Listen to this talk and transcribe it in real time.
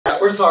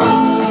We're sorry.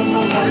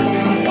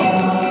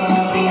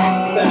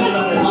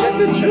 Get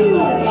to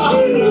choose.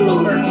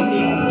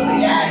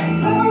 Yes.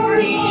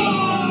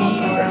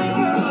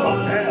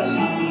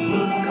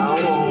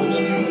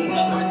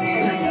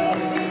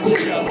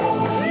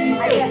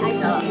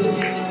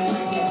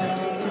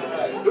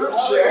 Group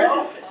share.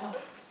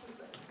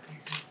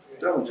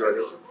 They'll enjoy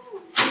this one.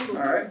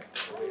 All right.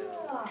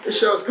 This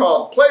show is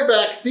called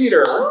Playback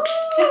Theater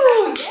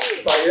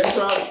by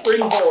Improv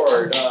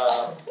Springboard.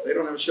 They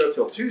don't have a show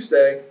till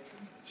Tuesday,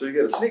 so you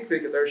get a sneak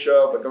peek at their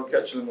show, but go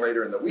catch them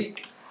later in the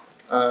week.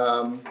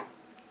 So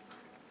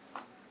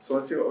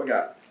let's see what we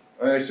got.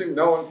 I assume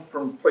no one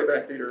from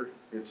Playback Theater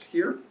is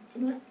here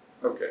tonight?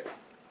 Okay.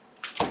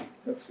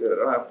 That's good.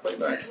 I'll have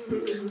Playback.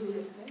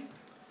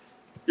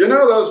 You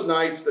know those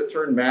nights that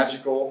turn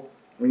magical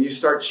when you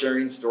start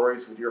sharing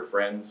stories with your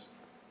friends?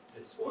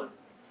 This one.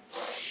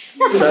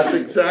 That's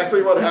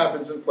exactly what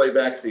happens in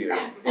Playback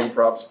Theater,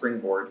 Improv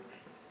Springboard.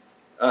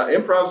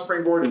 Improv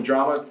Springboard and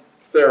drama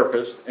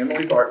therapist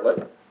Emily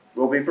Bartlett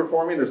will be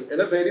performing this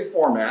innovative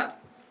format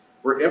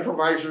where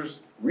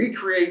improvisers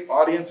recreate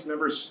audience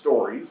members'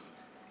 stories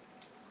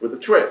with a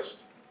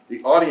twist.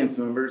 The audience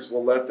members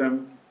will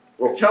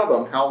tell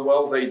them how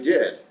well they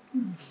did.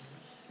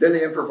 Then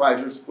the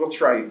improvisers will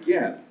try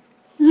again.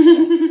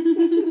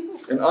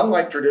 And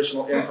unlike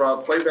traditional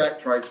improv, Playback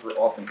tries for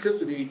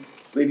authenticity,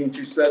 leading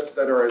to sets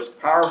that are as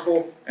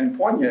powerful and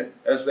poignant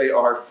as they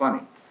are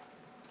funny.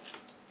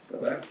 So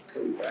that's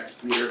Playback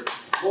Theater.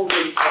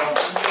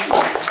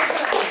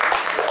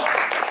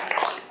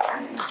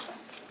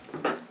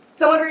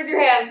 Someone raise your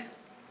hand.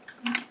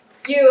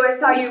 You, I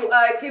saw you.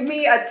 Give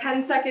me a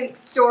 10-second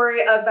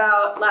story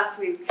about last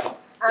week.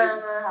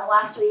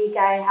 Last week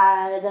I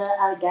had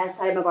a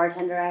guest. I'm a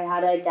bartender. I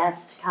had a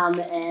guest come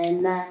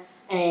in,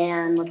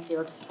 and let's see,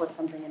 what's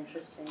something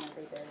interesting that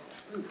they did.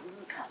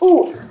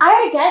 Oh, I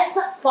had a guest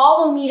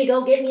follow me to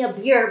go get me a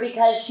beer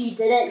because she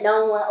didn't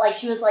know,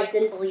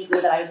 didn't believe me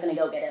that I was going to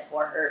go get it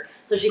for her.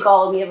 So she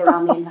followed me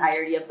around the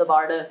entirety of the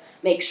bar to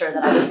make sure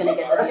that I was going to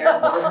get the beer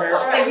for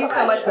her. Thank you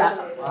so much.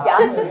 Yeah.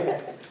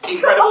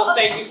 Incredible,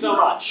 thank you so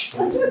much.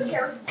 Let's do a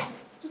carousel.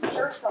 Let's do a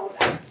carousel with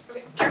that.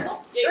 Okay,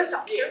 carousel.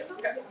 Carousel. Carousel.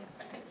 Okay.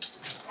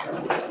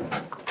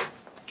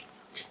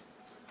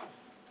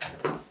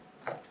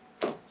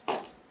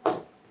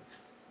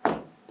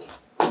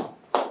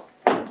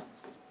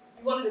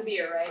 You wanted a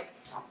beer, right?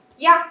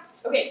 Yeah.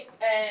 Okay,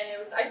 and it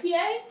was an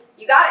IPA?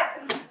 You got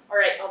it. All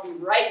right, I'll be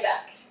right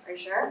back. Are you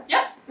sure?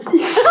 Yep. Where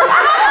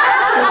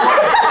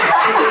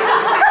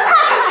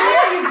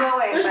are you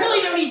going? There's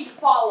really no need to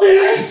follow,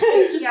 right?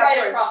 It's just Yeah, right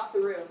of course. across the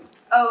room.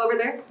 Oh, over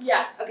there?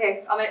 Yeah.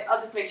 Okay, I'll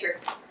just make sure.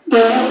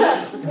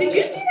 Did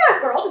you see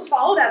that girl just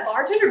follow that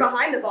bartender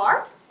behind the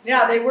bar?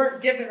 Yeah, they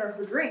weren't giving her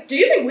her drink. Do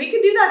you think we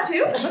could do that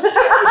too? Let's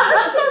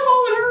just start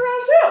following her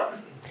around too.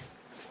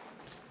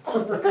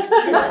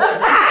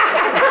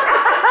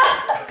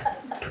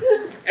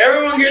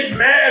 Everyone gets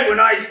mad when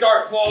I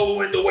start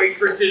following the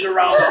waitresses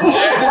around the bar.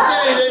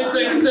 They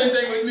say the same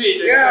thing with me.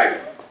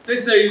 They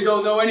say you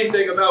don't know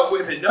anything about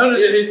women. None of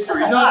the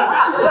history, none of it.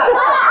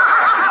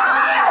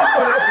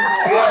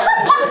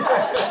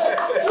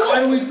 Why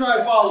don't we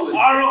try following?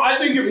 I don't know, I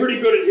think you're pretty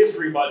good at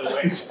history, by the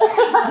way.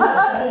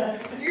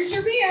 Here's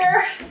your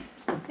beer.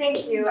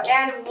 Thank you.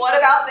 And what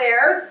about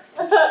theirs?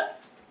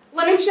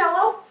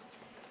 Limoncello?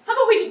 How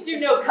about we just do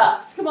no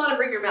cups? Come on and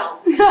bring your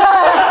melons.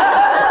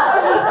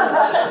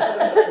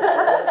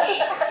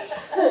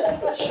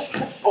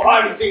 Well, I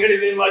haven't seen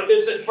anything like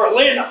this since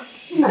Berlin. Now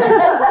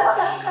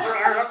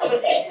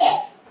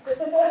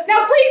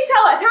please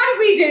tell us, how did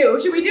we do?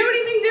 Should we do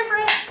anything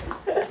different?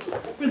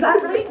 Was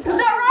that right? Was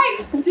that right?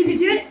 Did we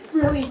do it?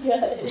 Really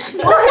good. So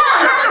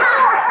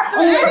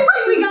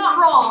everything we got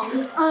wrong.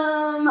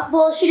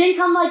 Well, she didn't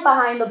come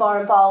behind the bar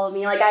and follow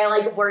me. I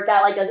work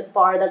at a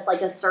bar that's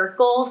a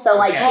circle.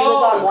 So she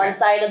was on one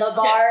side of the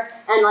bar,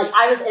 and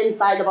I was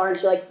inside the bar, and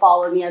she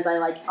followed me as I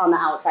on the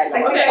outside of the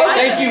bar. Okay,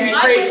 thank you.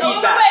 Great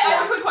feedback. I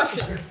have a quick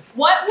question.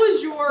 What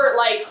was your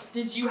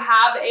did you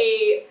have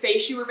a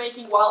face you were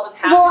making while it was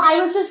happening? Well, I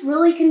was just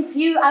really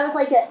confused. I was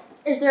like,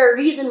 is there a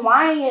reason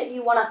why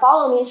you want to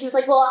follow me? And she was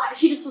like, well,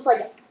 she just was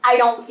like, I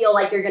don't feel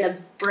like you're going to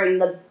bring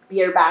the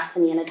beer back to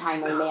me in a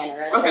timely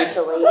manner,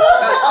 essentially.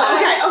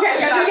 Okay.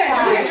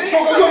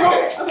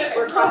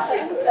 We're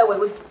crossing. Oh, it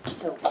was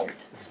so weird.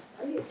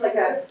 It's like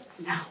a...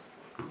 No.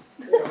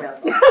 Is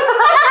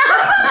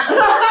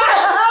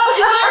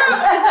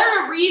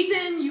there a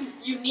reason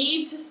you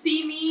need to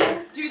see me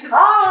do the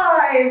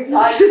Time is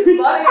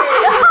money.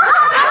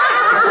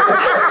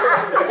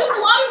 It's just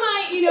a lot of my,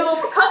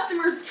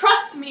 customers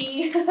trust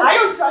me. I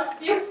don't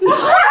trust you.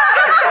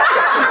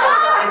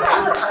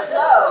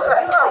 Slow.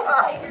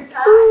 Take your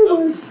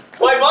time.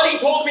 My buddy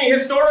told me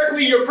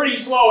historically you're pretty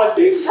slow at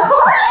this. I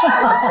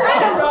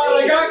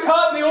got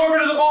caught in the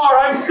orbit of the bar.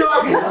 I'm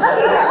stuck.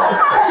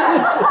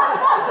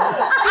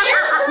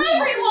 Here's for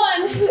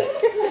everyone.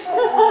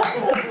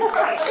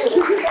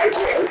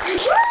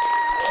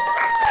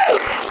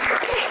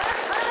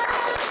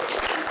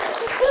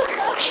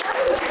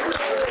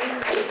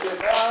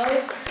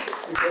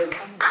 Because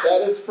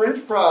that is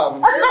Fringeprov.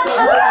 And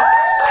we're done.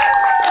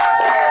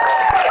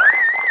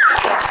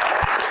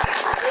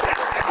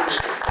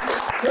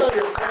 Tell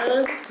your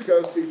friends to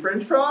go see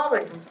Fringeprov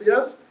and come see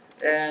us.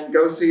 And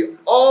go see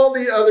all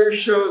the other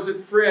shows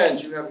at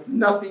Fringe. You have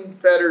nothing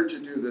better to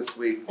do this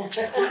week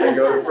than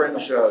go to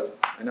Fringe shows.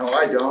 I know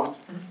I don't.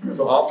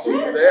 So I'll see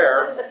you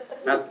there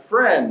at the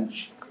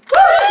Fringe.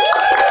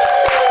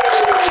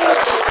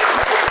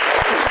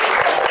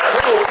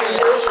 We'll see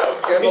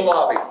you in the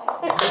lobby.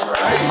 All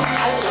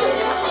right.